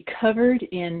 recovered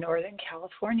in Northern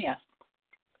California.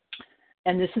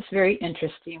 And this is very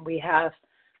interesting. We have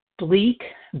Bleak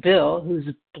Bill, who's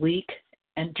bleak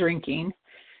and drinking.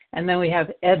 And then we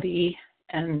have Ebby,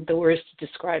 and the words to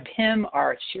describe him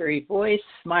are cheery voice,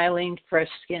 smiling,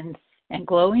 fresh-skinned, and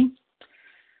glowing.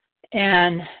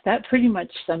 And that pretty much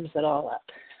sums it all up.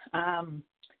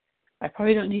 I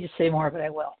probably don't need to say more, but I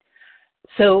will.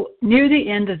 So near the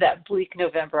end of that bleak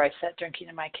November, I sat drinking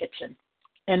in my kitchen.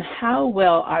 And how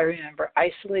well I remember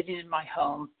isolating in my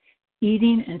home,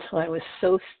 eating until I was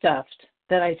so stuffed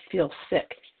that I'd feel sick.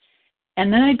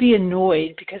 And then I'd be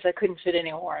annoyed because I couldn't fit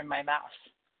any more in my mouth.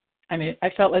 I mean, I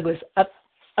felt like it was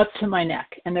up to my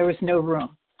neck, and there was no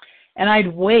room. And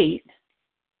I'd wait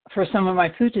for some of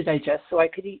my food to digest so I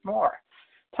could eat more.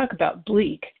 Talk about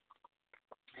bleak.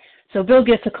 So Bill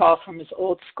gets a call from his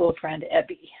old school friend,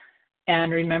 Ebby.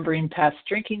 And remembering past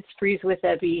drinking sprees with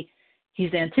Ebby,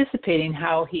 he's anticipating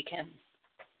how he can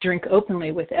drink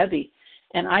openly with Ebby.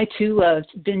 And I too loved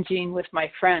binging with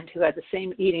my friend who had the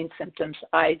same eating symptoms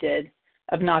I did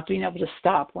of not being able to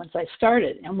stop once I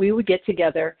started. And we would get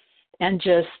together and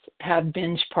just have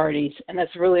binge parties. And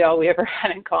that's really all we ever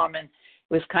had in common.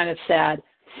 It was kind of sad.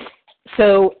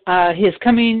 So his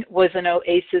coming was an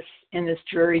oasis in this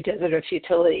dreary desert of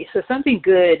futility. So something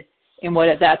good in what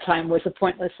at that time was a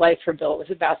pointless life for Bill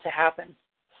was about to happen.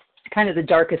 Kind of the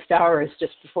darkest hour is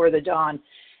just before the dawn.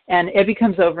 And Ebby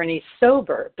comes over and he's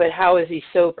sober. But how is he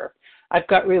sober? I've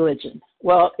got religion.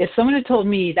 Well, if someone had told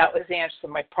me that was the answer to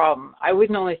my problem, I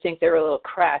wouldn't only think they were a little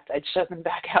cracked, I'd shove them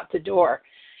back out the door.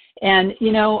 And,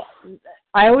 you know,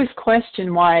 I always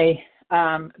question why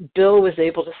Bill was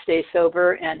able to stay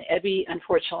sober and Ebby,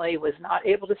 unfortunately, was not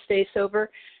able to stay sober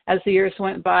as the years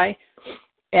went by.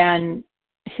 And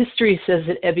history says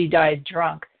that Ebby died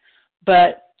drunk.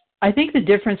 But I think the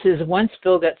difference is once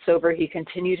Bill got sober, he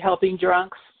continued helping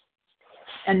drunks.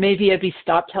 And maybe Ebby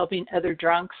stopped helping other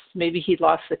drunks. Maybe he'd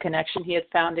lost the connection he had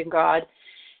found in God.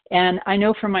 And I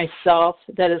know for myself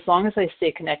that as long as I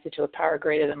stay connected to a power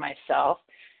greater than myself,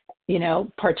 you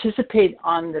know, participate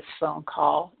on this phone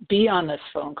call, be on this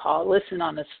phone call, listen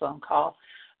on this phone call,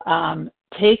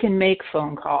 take and make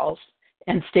phone calls,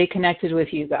 and stay connected with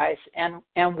you guys,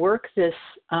 and work this,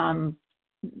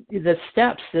 the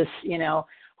steps, this, you know,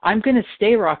 I'm going to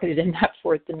stay rocketed in that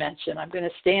fourth dimension. I'm going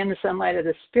to stay in the sunlight of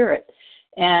the spirit.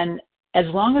 And as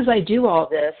long as I do all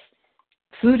this,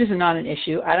 food is not an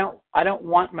issue. I don't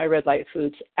want my red light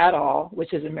foods at all,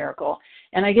 which is a miracle.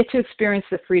 And I get to experience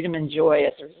the freedom and joy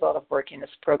as a result of working this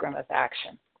program of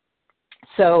action.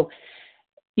 So,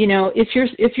 you know, if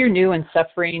you're new and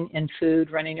suffering in food,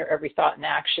 running your every thought in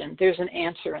action, there's an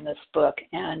answer in this book.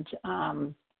 And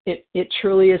it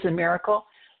truly is a miracle,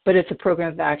 but it's a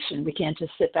program of action. We can't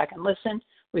just sit back and listen.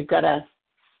 We've got to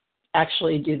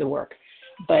actually do the work,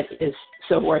 but it's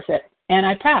so worth it. And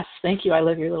I pass. Thank you. I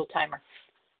love your little timer.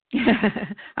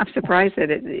 I'm surprised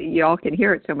that you all can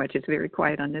hear it so much. It's very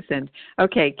quiet on this end.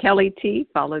 Okay, Kelly T,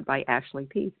 followed by Ashley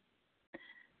P.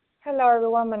 Hello,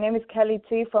 everyone. My name is Kelly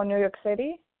T from New York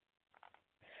City.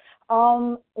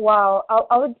 Wow,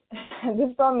 I would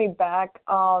this brought me back.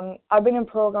 I've been in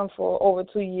program for over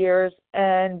 2 years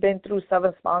and been through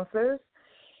 7 sponsors,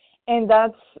 and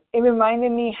it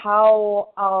reminded me how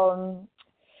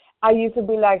I used to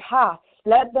be like,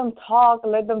 let them talk,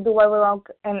 let them do whatever,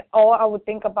 and all I would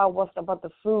think about was about the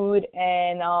food,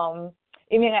 and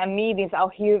even at meetings,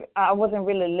 I wasn't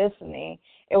really listening.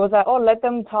 It was like, let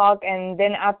them talk, and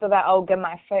then after that, I'll get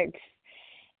my fix.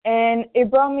 And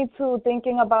it brought me to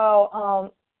thinking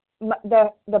about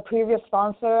the previous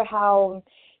sponsor, how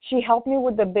she helped me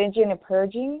with the binging and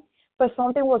purging, but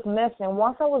something was missing.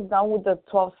 Once I was done with the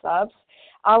 12 steps,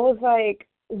 I was like,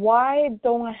 why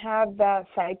don't I have that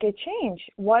psychic change?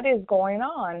 What is going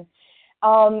on?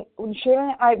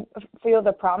 Shouldn't I feel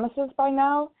the promises by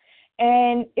now?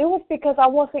 And it was because I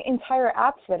wasn't entirely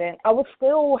abstinent. I was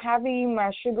still having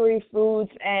my sugary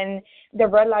foods and the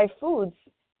red light foods.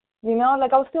 You know,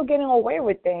 like I was still getting away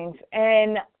with things.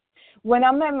 And when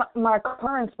I met my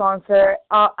current sponsor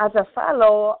as a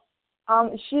fellow,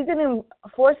 she didn't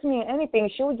force me in anything.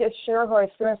 She would just share her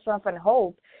experience, strength, and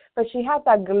hope. But she had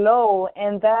that glow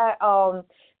and that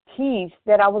peace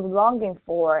that I was longing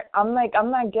for. I'm like,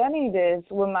 I'm not getting this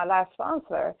with my last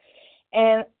sponsor.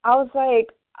 And I was like,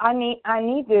 I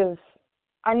need this.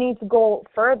 I need to go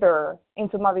further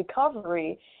into my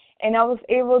recovery. And I was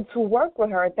able to work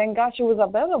with her. Thank God she was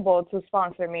available to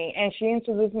sponsor me. And she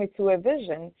introduced me to a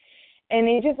vision. And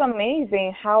it's just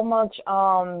amazing how much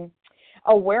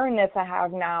awareness I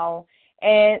have now.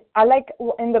 And I like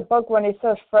in the book when it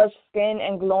says fresh skin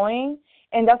and glowing,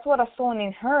 and that's what I saw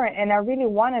in her, and I really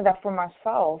wanted that for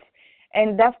myself.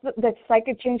 And that's the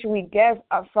psychic change we get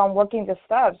from working the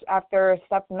steps after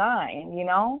step 9, you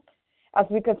know, as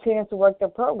we continue to work the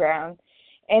program.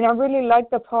 And I really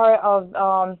like the part of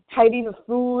hiding the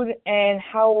food and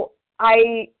how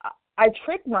I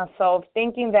tricked myself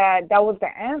thinking that was the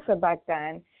answer back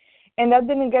then. And that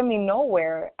didn't get me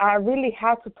nowhere. I really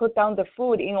had to put down the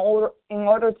food in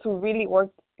order to really work,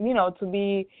 you know, to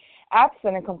be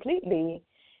abstinent completely.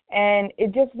 And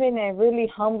it just been a really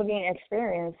humbling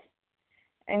experience.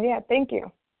 And yeah, thank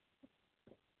you.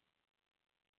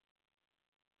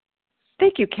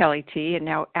 Thank you, Kelly T. And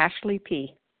now Ashley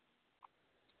P.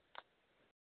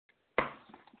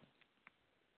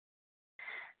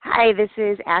 Hi, this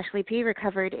is Ashley P.,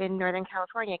 recovered in Northern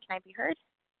California. Can I be heard?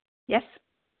 Yes.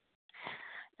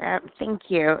 Thank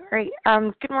you. All right.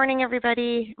 Good morning,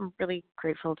 everybody. I'm really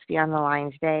grateful to be on the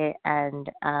line today. And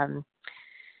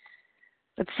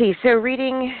let's see. So,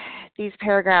 reading these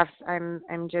paragraphs,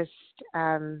 I'm just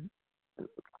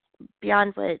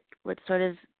beyond what sort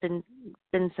of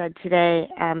been said today.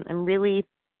 I'm really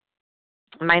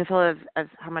mindful of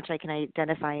how much I can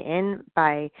identify in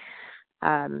by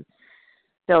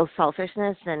Bill's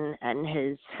selfishness and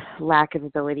his lack of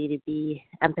ability to be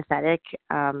empathetic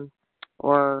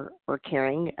or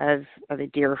caring of a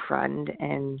dear friend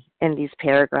in these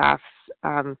paragraphs.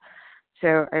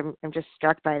 So I'm just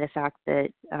struck by the fact that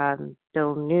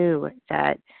Bill knew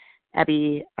that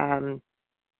Abby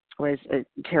was a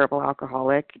terrible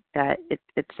alcoholic, that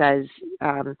it says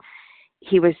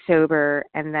he was sober,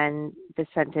 and then the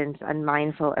sentence,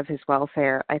 unmindful of his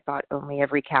welfare, I thought only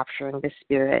of recapturing the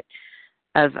spirit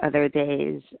of other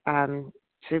days.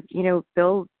 So,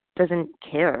 Bill doesn't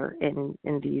care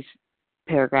in these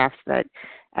paragraphs that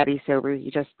Abby's sober.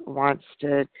 He just wants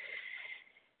to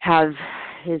have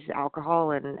his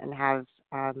alcohol and have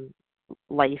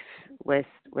life with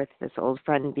this old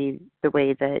friend be the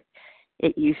way that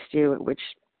it used to, which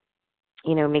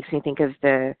makes me think of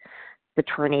the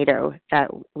tornado that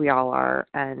we all are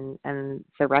and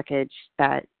the wreckage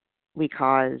that we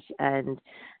cause. And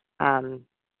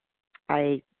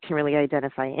I can really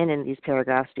identify in these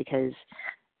paragraphs because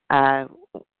I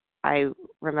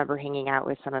remember hanging out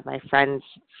with some of my friends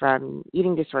from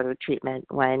eating disorder treatment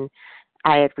when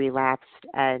I had relapsed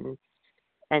and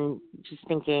just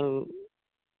thinking,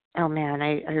 oh man,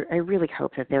 I really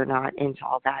hope that they're not into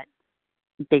all that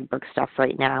big book stuff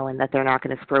right now, and that they're not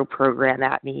going to throw program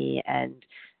at me, and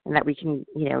that we can,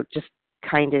 just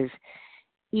kind of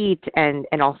eat and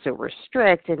also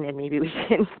restrict, and maybe we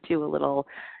can do a little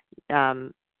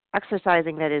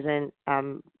exercising that isn't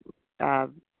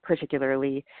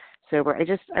particularly sober.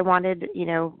 I wanted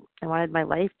my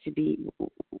life to be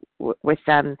with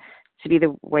them, to be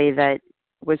the way that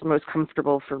was most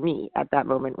comfortable for me at that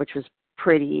moment, which was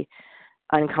pretty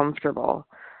uncomfortable.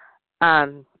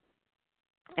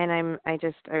 And I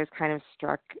was kind of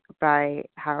struck by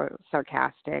how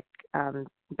sarcastic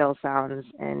Bill sounds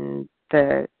in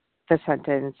the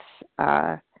sentence.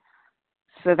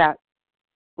 So that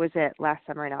was it. Last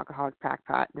summer, an alcoholic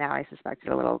crackpot. Now I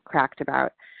suspected a little cracked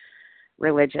about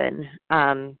religion.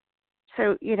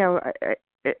 So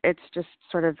it's just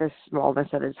sort of the smallness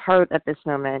of his heart at this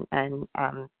moment, and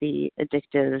the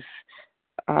addictive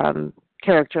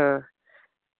character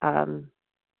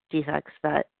defects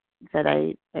that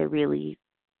I really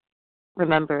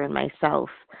remember in myself.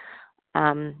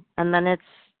 And then it's,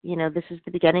 this is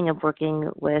the beginning of working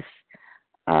with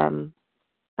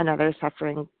another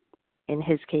suffering, in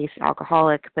his case,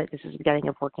 alcoholic, but this is the beginning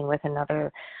of working with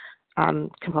another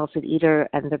compulsive eater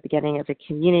and the beginning of a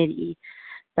community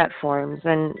that forms.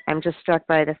 And I'm just struck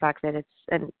by the fact that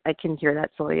and I can hear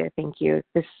that, Sylvia, thank you.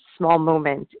 This small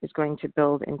moment is going to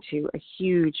build into a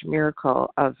huge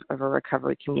miracle of a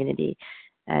recovery community.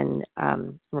 And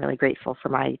I'm really grateful for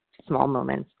my small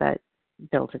moments that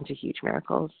built into huge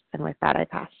miracles. And with that, I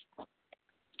pass.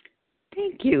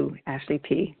 Thank you, Ashley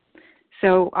P.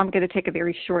 So I'm going to take a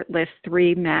very short list,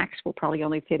 3 max. We'll probably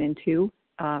only fit in 2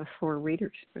 for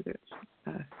readers for this.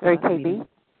 Very KB.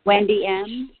 Wendy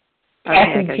M.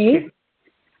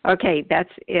 Okay, that's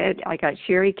it. I got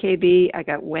Sherry KB. I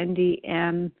got Wendy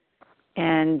M.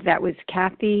 And that was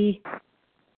Kathy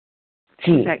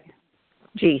G.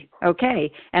 G.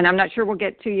 Okay. And I'm not sure we'll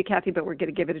get to you, Kathy, but we're going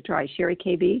to give it a try. Sherry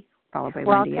KB, followed by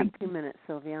Wendy I'll M. take 2 minutes,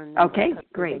 Sylvia. Okay,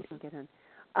 great. Get in.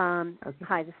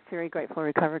 Hi, this is Sherry, grateful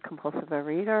recovered compulsive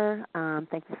overeater.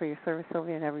 Thank you for your service,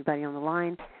 Sylvia, and everybody on the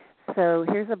line. So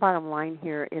here's the bottom line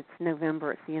here. It's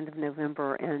November. It's the end of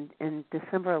November, and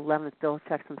December 11th, Bill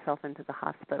checks himself into the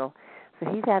hospital.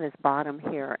 So he's at his bottom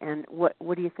here. And what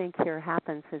do you think here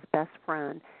happens? His best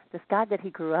friend, this guy that he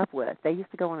grew up with, they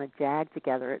used to go on a JAG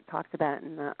together. It talks about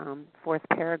in the 4th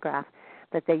paragraph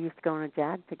that they used to go on a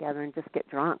JAG together and just get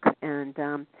drunk. And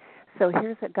so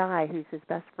here's a guy who's his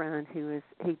best friend who is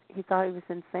he thought he was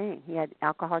insane. He had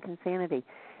alcoholic insanity.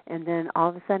 And then all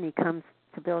of a sudden he comes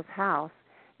to Bill's house,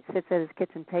 sits at his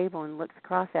kitchen table and looks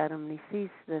across at him, and he sees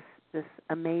this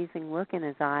amazing look in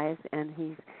his eyes, and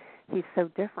he's so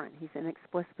different. He's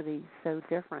inexplicably so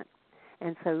different.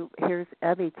 And so here's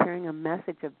Ebby carrying a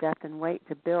message of depth and weight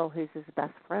to Bill, who's his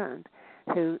best friend,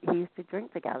 who he used to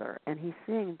drink together. And he's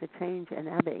seeing the change in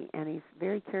Ebby, and he's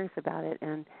very curious about it.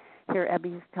 And here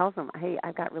Ebby tells him, hey,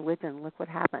 I've got religion. Look what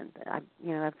happened.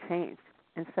 I've changed.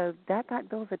 And so that got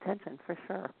Bill's attention for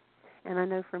sure. And I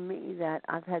know for me that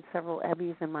I've had several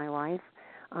Ebbies in my life,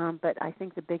 but I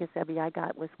think the biggest Ebby I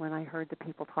got was when I heard the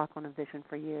people talk on A Vision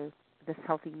for You, this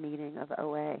healthy meeting of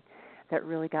OA, that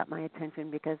really got my attention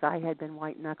because I had been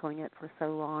white-knuckling it for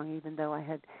so long. Even though I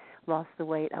had lost the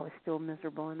weight, I was still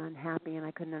miserable and unhappy, and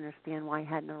I couldn't understand why I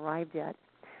hadn't arrived yet.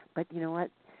 But you know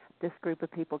what? this group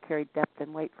of people carried depth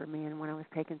and weight for me, and when I was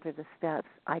taken through the steps,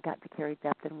 I got to carry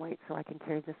depth and weight, so I can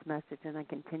carry this message, and I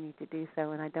continue to do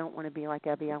so. And I don't want to be like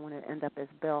Ebby. I want to end up as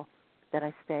Bill, that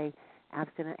I stay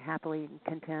abstinent, happily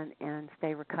content, and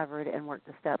stay recovered and work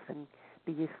the steps and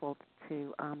be useful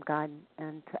to God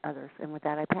and to others. And with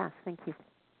that, I pass. Thank you.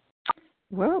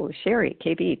 Whoa, Sherry,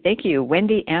 KB, thank you.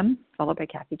 Wendy M., followed by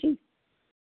Kathy G.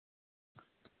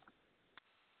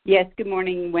 Yes, good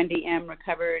morning, Wendy M.,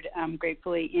 recovered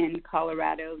gratefully in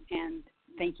Colorado. And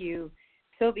thank you,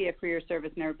 Sylvia, for your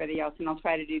service and everybody else. And I'll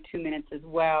try to do 2 minutes as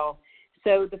well.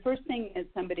 So the first thing is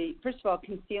first of all,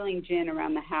 concealing gin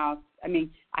around the house. I mean,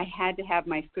 I had to have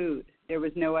my food. There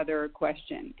was no other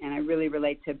question, and I really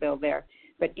relate to Bill there.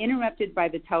 But interrupted by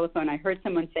the telephone, I heard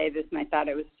someone say this, and I thought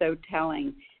it was so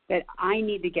telling, that I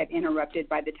need to get interrupted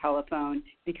by the telephone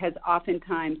because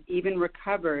oftentimes, even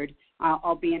recovered,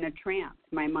 I'll be in a trance.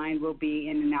 My mind will be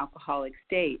in an alcoholic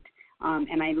state,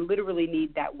 and I literally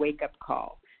need that wake-up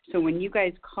call. So when you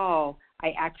guys call,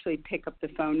 I actually pick up the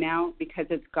phone now because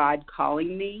it's God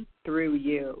calling me through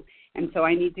you. And so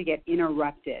I need to get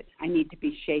interrupted. I need to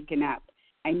be shaken up.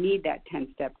 I need that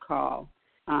 10-step call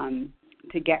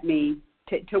to get me,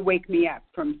 to wake me up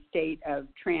from state of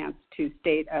trance to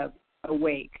state of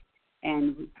awake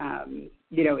and,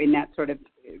 in that sort of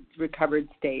recovered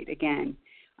state again.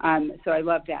 So I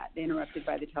love that, interrupted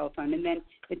by the telephone. And then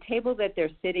the table that they're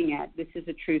sitting at, this is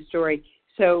a true story.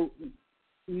 So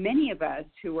many of us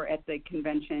who were at the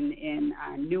convention in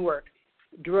Newark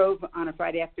drove on a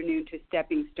Friday afternoon to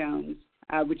Stepping Stones,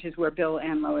 which is where Bill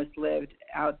and Lois lived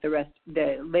out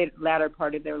the latter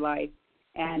part of their life.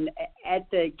 And at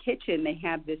the kitchen, they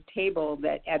have this table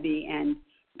that Ebby and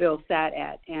Bill sat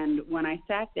at. And when I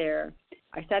sat there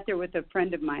with a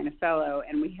friend of mine, a fellow,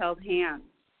 and we held hands.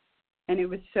 And it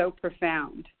was so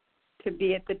profound to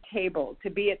be at the table, to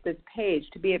be at this page,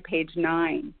 to be at page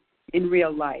 9 in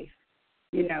real life,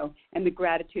 and the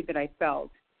gratitude that I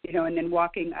felt, and then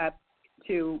walking up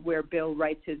to where Bill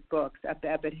writes his books, up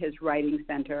at his writing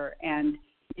center, and,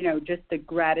 just the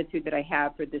gratitude that I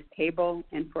have for this table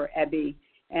and for Ebby.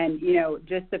 And,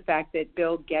 just the fact that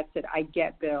Bill gets it. I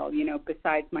get Bill,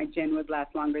 besides my gin would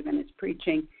last longer than his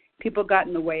preaching. People got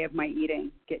in the way of my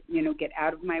eating. Get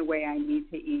out of my way. I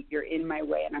need to eat. You're in my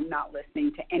way, and I'm not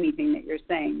listening to anything that you're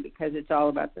saying because it's all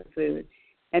about the food.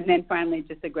 And then finally,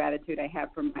 just the gratitude I have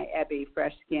for my Ebby,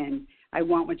 fresh skin. I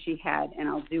want what she had, and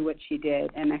I'll do what she did.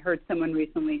 And I heard someone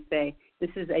recently say, this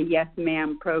is a yes,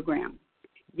 ma'am program.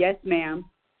 Yes, ma'am,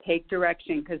 take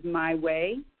direction because my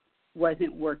way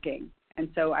wasn't working. And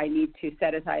so I need to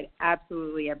set aside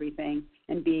absolutely everything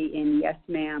and be in yes,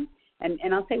 ma'am.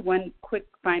 And I'll say one quick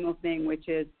final thing, which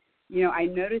is,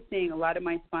 I'm noticing a lot of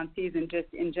my sponsees and just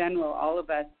in general, all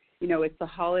of us, it's the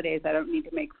holidays. I don't need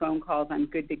to make phone calls. I'm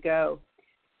good to go.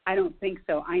 I don't think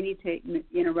so. I need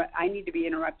to be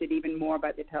interrupted even more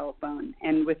by the telephone.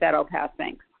 And with that, I'll pass.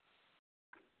 Thanks.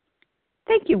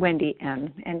 Thank you, Wendy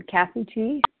M. And Kathy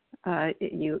G.,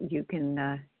 you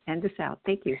can end us out.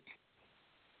 Thank you.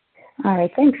 All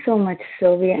right. Thanks so much,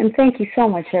 Sylvia. And thank you so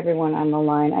much, everyone on the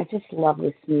line. I just love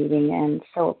this meeting and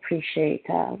so appreciate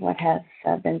what has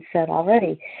been said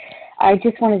already. I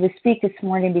just wanted to speak this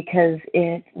morning because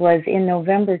it was in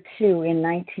November, too, in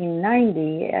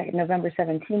 1990, November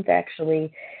 17th,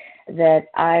 actually, that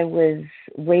I was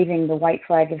waving the white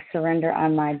flag of surrender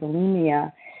on my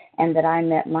bulimia and that I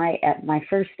met my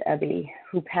first Ebby,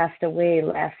 who passed away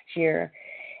last year.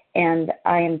 And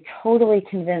I am totally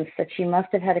convinced that she must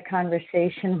have had a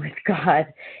conversation with God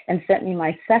and sent me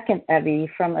my second Ebby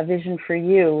from A Vision for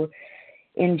You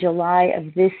in July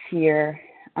of this year,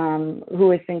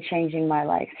 who has been changing my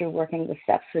life through working the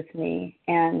steps with me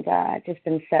and just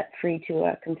been set free to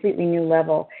a completely new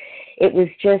level. It was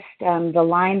just the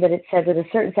line that it said, with a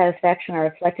certain satisfaction, I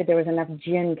reflected there was enough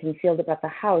gin concealed about the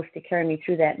house to carry me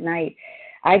through that night.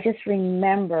 I just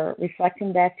remember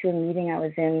reflecting back to a meeting I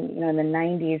was in, in the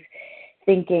 90s,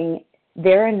 thinking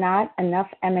there are not enough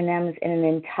M&Ms in an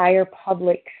entire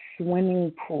public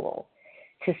swimming pool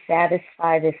to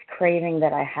satisfy this craving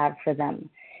that I have for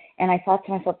them. And I thought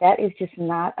to myself, that is just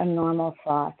not a normal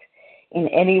thought in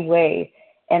any way.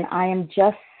 And I am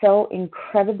just so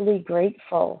incredibly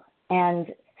grateful and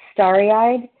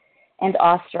starry-eyed and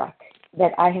awestruck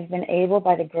that I have been able,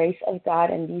 by the grace of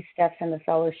God and these steps and the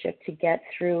fellowship, to get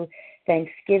through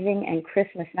Thanksgiving and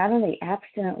Christmas, not only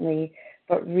abstinently,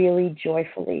 but really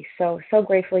joyfully. So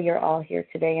grateful you're all here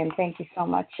today, and thank you so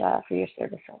much for your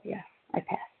service, Sylvia. I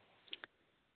pass.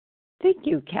 Thank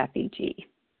you, Kathy G.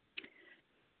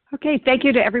 Okay, thank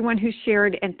you to everyone who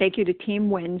shared, and thank you to Team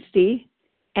Wednesday.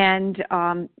 And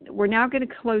we're now going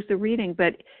to close the reading,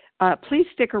 but Please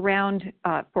stick around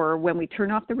for when we turn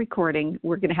off the recording.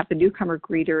 We're going to have the newcomer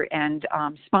greeter and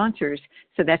sponsors,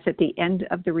 so that's at the end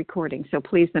of the recording. So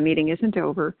please, the meeting isn't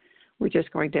over. We're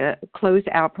just going to close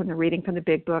out from the reading from the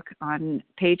Big Book on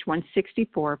page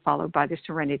 164, followed by the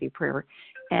Serenity Prayer.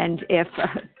 And if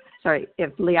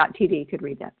Liat TD could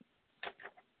read that.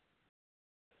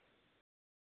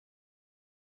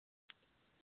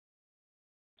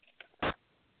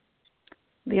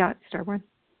 Liat, star one.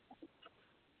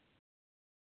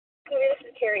 This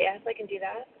is Carrie S. I can do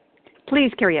that.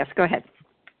 Please, Carrie S., go ahead.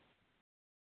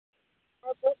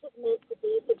 Our book is meant to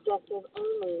be subjective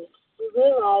only. We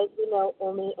realize we know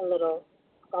only a little.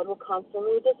 God will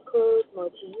constantly disclose more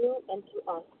to you and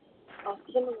to us. Ask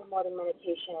Him in the morning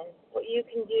meditation what you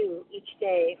can do each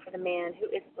day for the man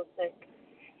who is so sick.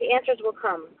 The answers will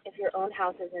come if your own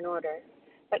house is in order.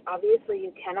 But obviously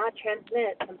you cannot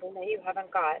transmit something that you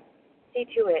haven't got. See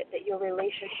to it that your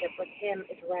relationship with Him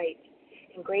is right,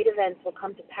 and great events will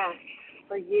come to pass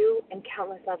for you and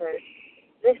countless others.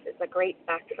 This is a great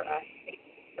fact for us.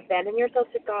 Abandon yourself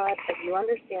to God as you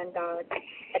understand God.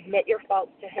 Admit your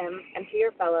faults to Him and to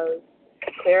your fellows.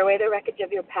 Clear away the wreckage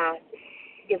of your past.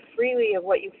 Give freely of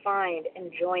what you find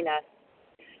and join us.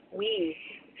 We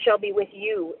shall be with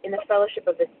you in the fellowship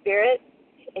of the Spirit,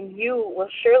 and you will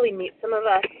surely meet some of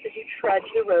us as you trudge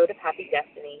the road of happy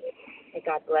destiny. May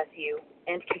God bless you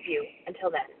and keep you. Until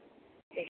then.